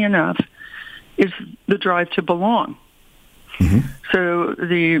 surprisingly enough, is the drive to belong. Mm-hmm. So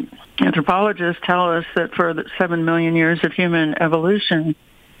the anthropologists tell us that for the 7 million years of human evolution,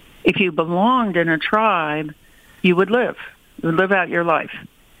 if you belonged in a tribe, you would live. You would live out your life.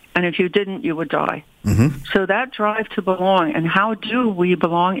 And if you didn't, you would die. Mm-hmm. So that drive to belong, and how do we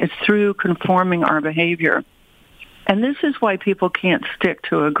belong, is through conforming our behavior. And this is why people can't stick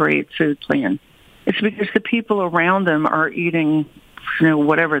to a great food plan. It's because the people around them are eating,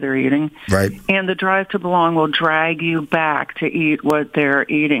 whatever they're eating. Right. And the drive to belong will drag you back to eat what they're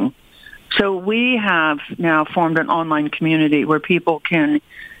eating. So we have now formed an online community where people can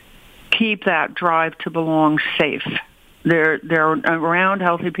keep that drive to belong safe. They're around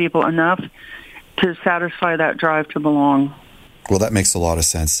healthy people enough to satisfy that drive to belong. Well, that makes a lot of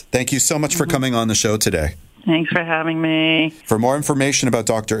sense. Thank you so much for coming on the show today. Thanks for having me. For more information about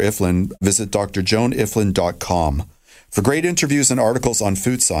Dr. Iflin, visit drjoaniflin.com. For great interviews and articles on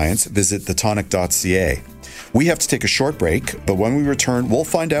food science, visit thetonic.ca. We have to take a short break, but when we return, we'll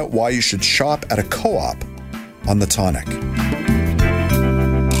find out why you should shop at a co-op on The Tonic.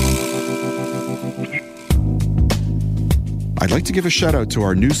 I'd like to give a shout out to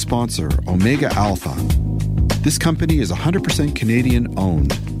our new sponsor, Omega Alpha. This company is 100% Canadian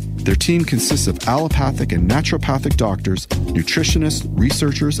owned. Their team consists of allopathic and naturopathic doctors, nutritionists,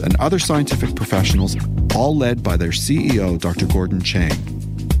 researchers, and other scientific professionals, all led by their CEO, Dr. Gordon Chang.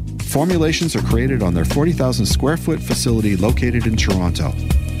 Formulations are created on their 40,000 square foot facility located in Toronto.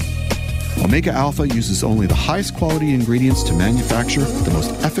 Omega Alpha uses only the highest quality ingredients to manufacture the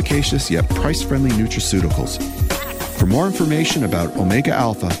most efficacious yet price-friendly nutraceuticals. For more information about Omega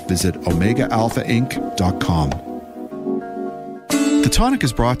Alpha, visit OmegaAlphaInc.com. The Tonic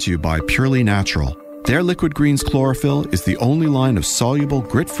is brought to you by Purely Natural. Their Liquid Greens Chlorophyll is the only line of soluble,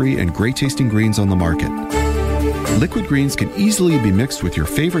 grit-free, and great-tasting greens on the market. Liquid greens can easily be mixed with your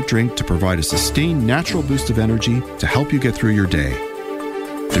favorite drink to provide a sustained natural boost of energy to help you get through your day.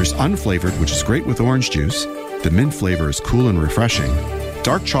 There's unflavored, which is great with orange juice. The mint flavor is cool and refreshing.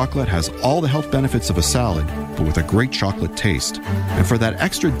 Dark chocolate has all the health benefits of a salad, but with a great chocolate taste. And for that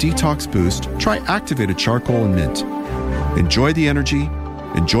extra detox boost, try activated charcoal and mint. Enjoy the energy,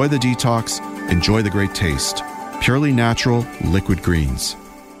 enjoy the detox, enjoy the great taste. Purely Natural Liquid Greens.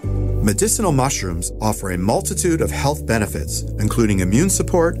 Medicinal mushrooms offer a multitude of health benefits, including immune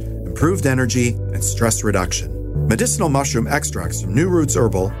support, improved energy, and stress reduction. Medicinal mushroom extracts from New Roots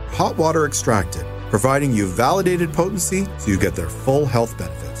Herbal, hot water extracted, providing you validated potency so you get their full health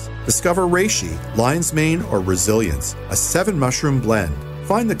benefits. Discover Reishi, Lion's Mane, or Resilience, a 7-mushroom blend.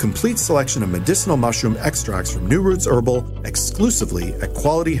 Find the complete selection of medicinal mushroom extracts from New Roots Herbal exclusively at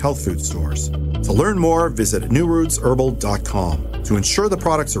quality health food stores. To learn more, visit newrootsherbal.com. To ensure the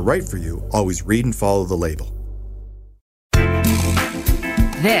products are right for you, always read and follow the label.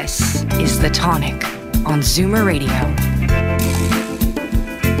 This is The Tonic on Zoomer Radio.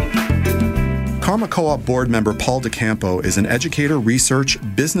 Karma Co-op board member Paul DeCampo is an educator, research,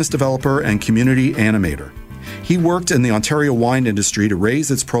 business developer, and community animator. He worked in the Ontario wine industry to raise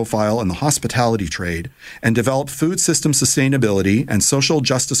its profile in the hospitality trade and develop food system sustainability and social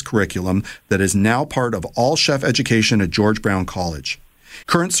justice curriculum that is now part of all chef education at George Brown College.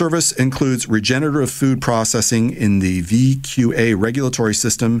 Current service includes regenerative food processing in the VQA regulatory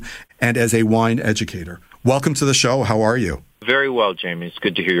system and as a wine educator. Welcome to the show. How are you? Very well, Jamie. It's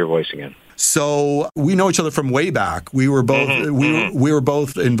good to hear your voice again. So we know each other from way back. We were both we were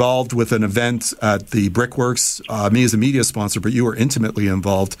both involved with an event at the Brickworks. Me as a media sponsor, but you were intimately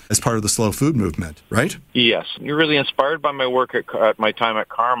involved as part of the slow food movement, right? Yes, you're really inspired by my work at my time at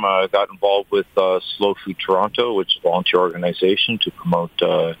Karma. I got involved with Slow Food Toronto, which is a volunteer organization to promote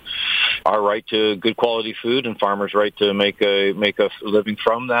our right to good quality food and farmers' right to make a living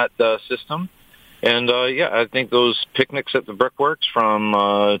from that system. And, I think those picnics at the Brickworks from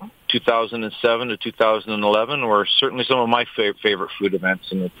 2007 to 2011 were certainly some of my favorite food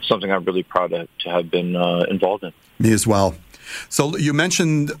events, and it's something I'm really proud to have been involved in. Me as well. So you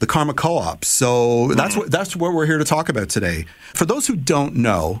mentioned the Karma Co-op. So that's what we're here to talk about today. For those who don't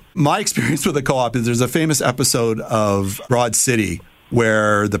know, my experience with the co-op is there's a famous episode of Broad City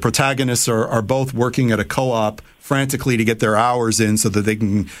where the protagonists are both working at a co-op frantically to get their hours in so that they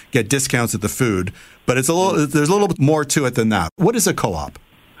can get discounts at the food. But there's a little bit more to it than that. What is a co-op?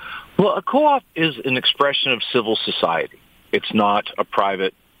 Well, a co-op is an expression of civil society. It's not a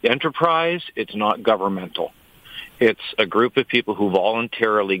private enterprise. It's not governmental. It's a group of people who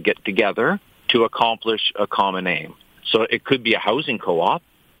voluntarily get together to accomplish a common aim. So it could be a housing co-op,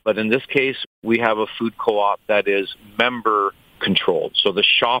 but in this case, we have a food co-op that is member-controlled. So the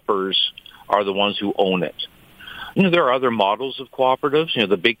shoppers are the ones who own it. There are other models of cooperatives.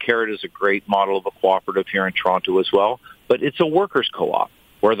 The Big Carrot is a great model of a cooperative here in Toronto as well, but it's a workers' co-op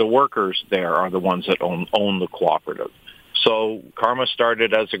where the workers there are the ones that own the cooperative. So Karma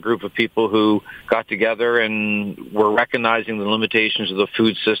started as a group of people who got together and were recognizing the limitations of the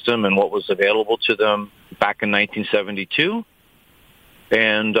food system and what was available to them back in 1972.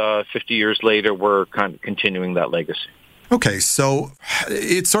 And 50 years later, we're kind of continuing that legacy. Okay, so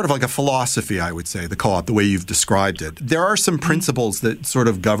it's sort of like a philosophy, I would say, the co-op, the way you've described it. There are some principles that sort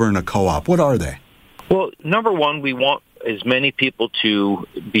of govern a co-op. What are they? Well, number one, we want as many people to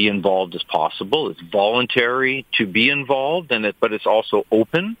be involved as possible. It's voluntary to be involved, but it's also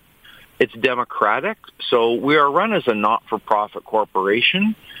open. It's democratic. So we are run as a not-for-profit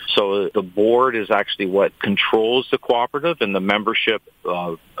corporation. So the board is actually what controls the cooperative, and the membership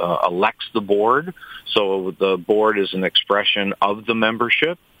elects the board. So the board is an expression of the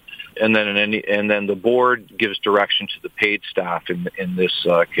membership. And then the board gives direction to the paid staff in this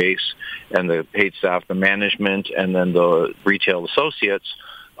case, and the paid staff, the management, and then the retail associates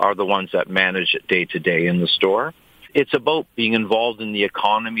are the ones that manage it day to day in the store. It's about being involved in the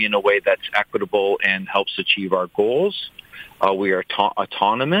economy in a way that's equitable and helps achieve our goals. We are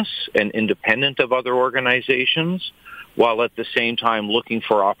autonomous and independent of other organizations, while at the same time looking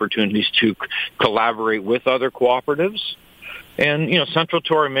for opportunities to collaborate with other cooperatives. And, central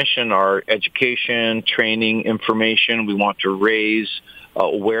to our mission are education, training, information. We want to raise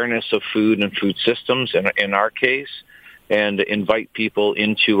awareness of food and food systems in our case, and invite people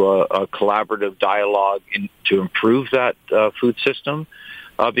into a collaborative dialogue to improve that food system,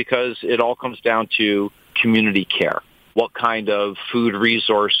 because it all comes down to community care. What kind of food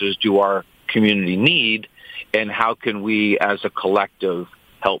resources do our community need, and how can we as a collective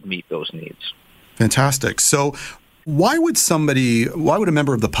help meet those needs? Fantastic. So why would a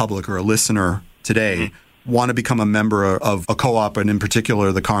member of the public or a listener today want to become a member of a co-op, and in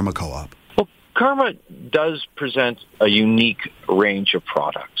particular the Karma Co-op? Well, Karma does present a unique range of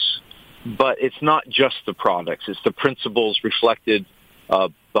products, but it's not just the products. It's the principles reflected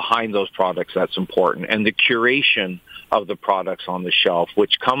behind those products that's important, and the curation of the products on the shelf,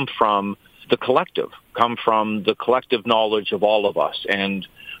 which come from the collective knowledge of all of us. And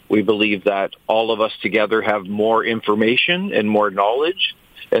we believe that all of us together have more information and more knowledge,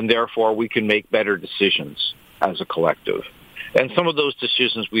 and therefore we can make better decisions as a collective. And some of those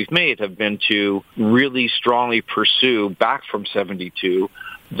decisions we've made have been to really strongly pursue, back from 72,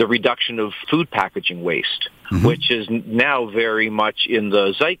 the reduction of food packaging waste, which is now very much in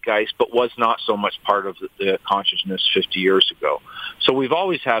the zeitgeist, but was not so much part of the consciousness 50 years ago. So we've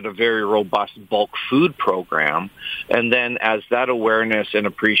always had a very robust bulk food program. And then as that awareness and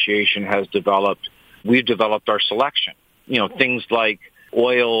appreciation has developed, we've developed our selection. Things like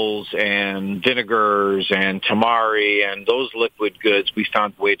oils and vinegars and tamari and those liquid goods, we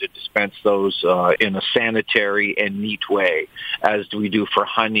found a way to dispense those in a sanitary and neat way, as we do for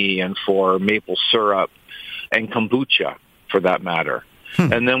honey and for maple syrup and kombucha, for that matter.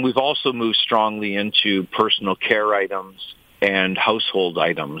 And then we've also moved strongly into personal care items and household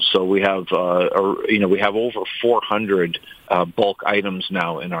items. So we have, we have over 400 bulk items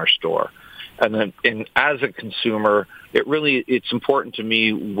now in our store. And then, as a consumer, it's important to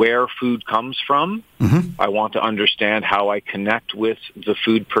me where food comes from. I want to understand how I connect with the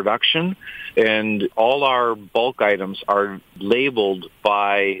food production. And all our bulk items are labeled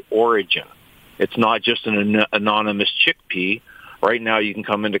by origin. It's not just an anonymous chickpea. Right now, you can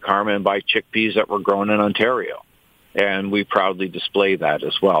come into Karma and buy chickpeas that were grown in Ontario. And we proudly display that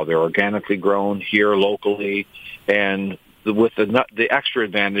as well. They're organically grown here locally, and with the extra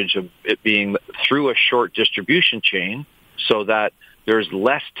advantage of it being through a short distribution chain, so that there's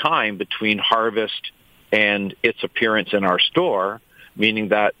less time between harvest and its appearance in our store, meaning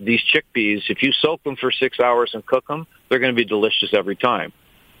that these chickpeas, if you soak them for 6 hours and cook them, they're going to be delicious every time.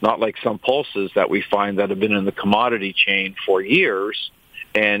 Not like some pulses that we find that have been in the commodity chain for years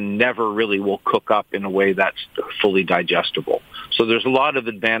and never really will cook up in a way that's fully digestible. So there's a lot of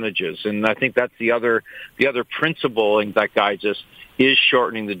advantages, and I think that's the other principle that guides us is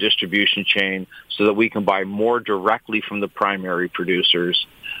shortening the distribution chain so that we can buy more directly from the primary producers,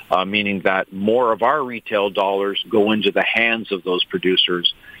 meaning that more of our retail dollars go into the hands of those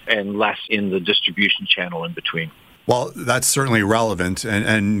producers and less in the distribution channel in between. Well, that's certainly relevant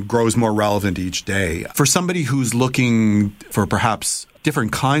and grows more relevant each day. For somebody who's looking for perhaps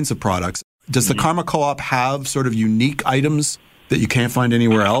different kinds of products, does the Karma Co-op have sort of unique items that you can't find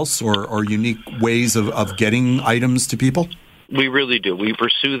anywhere else, or unique ways of getting items to people? We really do. We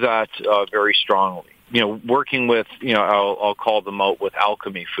pursue that very strongly. Working with, I'll call them out, with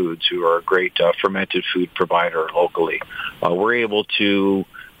Alchemy Foods, who are a great fermented food provider locally. We're able to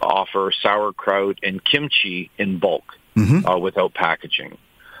offer sauerkraut and kimchi in bulk without packaging.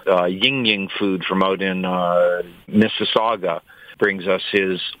 Ying Ying Food from out in Mississauga brings us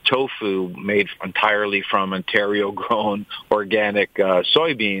his tofu made entirely from Ontario-grown organic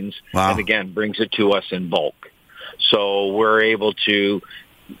soybeans, and again, brings it to us in bulk. So we're able to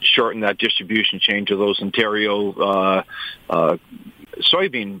shorten that distribution chain to those Ontario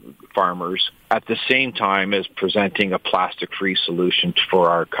soybean farmers at the same time as presenting a plastic-free solution for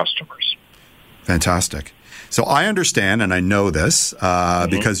our customers. Fantastic. So I understand, and I know this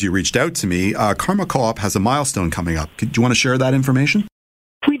because you reached out to me, Karma Co-op has a milestone coming up. Do you want to share that information?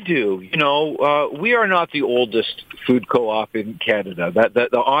 We do. We are not the oldest food co-op in Canada.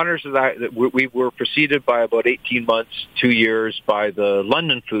 The honors of that we were preceded by about 18 months, 2 years by the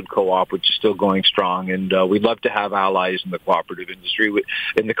London Food Co-op, which is still going strong. And we'd love to have allies in the cooperative industry,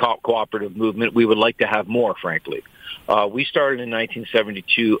 in the cooperative movement. We would like to have more, frankly. We started in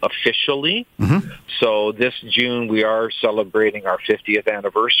 1972 officially. So this June we are celebrating our 50th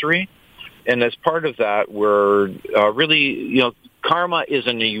anniversary. And as part of that, we're really, Karma is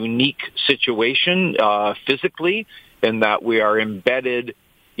in a unique situation physically in that we are embedded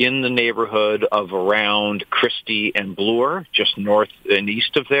in the neighborhood of around Christie and Bloor, just north and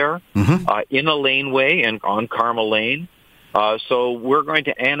east of there, in a laneway and on Karma Lane. So we're going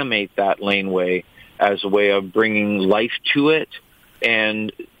to animate that laneway as a way of bringing life to it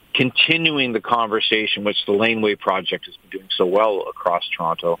and continuing the conversation, which the Laneway Project has been doing so well across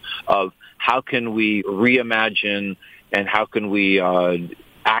Toronto, of how can we reimagine and how can we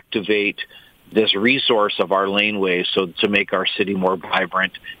activate this resource of our laneways so to make our city more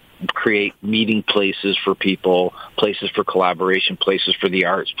vibrant, create meeting places for people, places for collaboration, places for the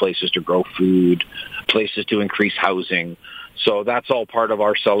arts, places to grow food, places to increase housing. So that's all part of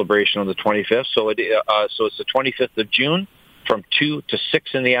our celebration on the 25th. So it's the 25th of June from 2 to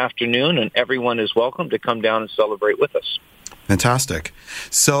 6 in the afternoon, and everyone is welcome to come down and celebrate with us. Fantastic.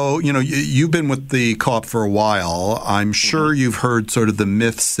 So, you've been with the co-op for a while. I'm sure you've heard sort of the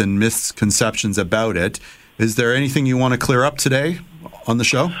myths and misconceptions about it. Is there anything you want to clear up today on the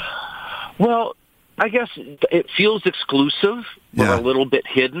show? Well, I guess it feels exclusive or a little bit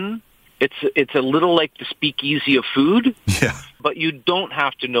hidden. It's a little like the speakeasy of food, but you don't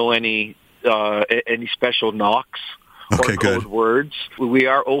have to know any special knocks or code words. We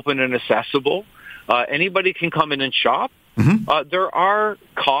are open and accessible. Anybody can come in and shop. There are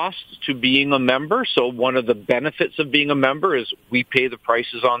costs to being a member. So one of the benefits of being a member is we pay the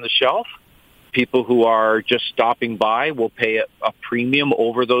prices on the shelf. People who are just stopping by will pay a premium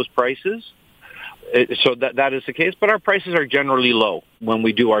over those prices. So that is the case. But our prices are generally low when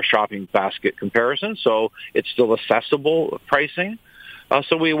we do our shopping basket comparison. So it's still accessible pricing.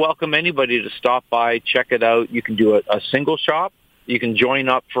 So we welcome anybody to stop by, check it out. You can do a single shop. You can join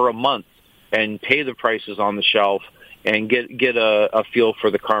up for a month and pay the prices on the shelf and get a feel for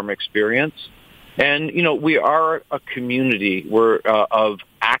the Karma experience. And, we are a community. We're of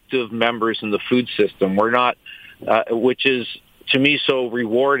active members in the food system. We're not, which is, to me, so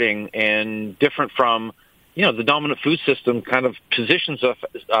rewarding and different from, the dominant food system kind of positions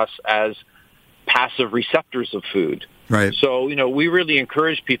us as passive receptors of food. Right. So, we really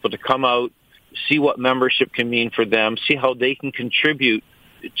encourage people to come out, see what membership can mean for them, see how they can contribute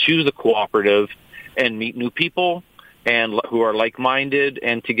to the cooperative and meet new people and who are like-minded.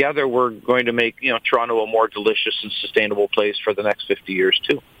 And together we're going to make, Toronto a more delicious and sustainable place for the next 50 years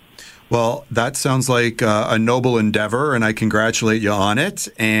too. Well, that sounds like a noble endeavor, and I congratulate you on it.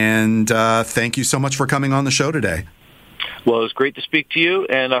 And thank you so much for coming on the show today. Well, it was great to speak to you,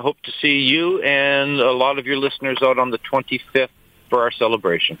 and I hope to see you and a lot of your listeners out on the 25th for our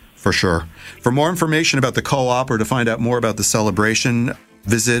celebration. For sure. For more information about the co-op or to find out more about the celebration,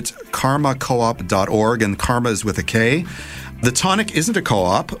 visit karmacoop.org, and Karma is with a K. The Tonic isn't a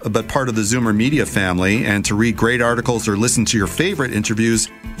co-op, but part of the Zoomer Media family, and to read great articles or listen to your favorite interviews,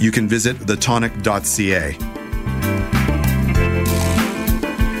 you can visit thetonic.ca.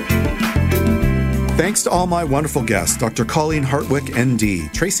 Thanks to all my wonderful guests, Dr. Colleen Hartwick,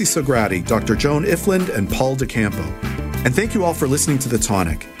 ND, Tracy Sograti, Dr. Joan Ifland, and Paul DeCampo. And thank you all for listening to The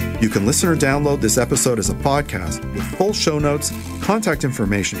Tonic. You can listen or download this episode as a podcast with full show notes, contact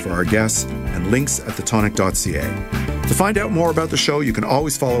information for our guests, and links at thetonic.ca. To find out more about the show, you can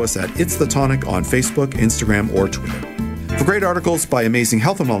always follow us at It's The Tonic on Facebook, Instagram, or Twitter. For great articles by amazing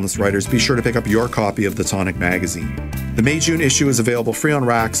health and wellness writers, be sure to pick up your copy of The Tonic Magazine. The May-June issue is available free on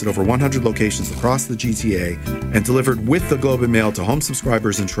racks at over 100 locations across the GTA and delivered with the Globe and Mail to home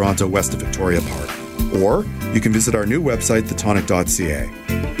subscribers in Toronto, west of Victoria Park. Or you can visit our new website, thetonic.ca.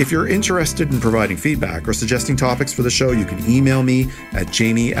 If you're interested in providing feedback or suggesting topics for the show, you can email me at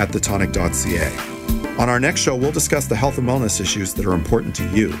jamie@thetonic.ca. On our next show, we'll discuss the health and wellness issues that are important to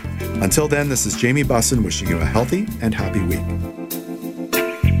you. Until then, this is Jamie Bussin wishing you a healthy and happy week.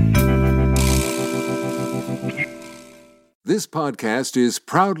 This podcast is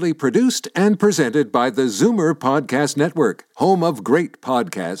proudly produced and presented by the Zoomer Podcast Network, home of great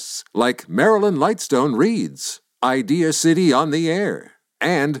podcasts like Marilyn Lightstone Reads, Idea City on the Air,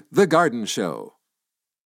 and The Garden Show.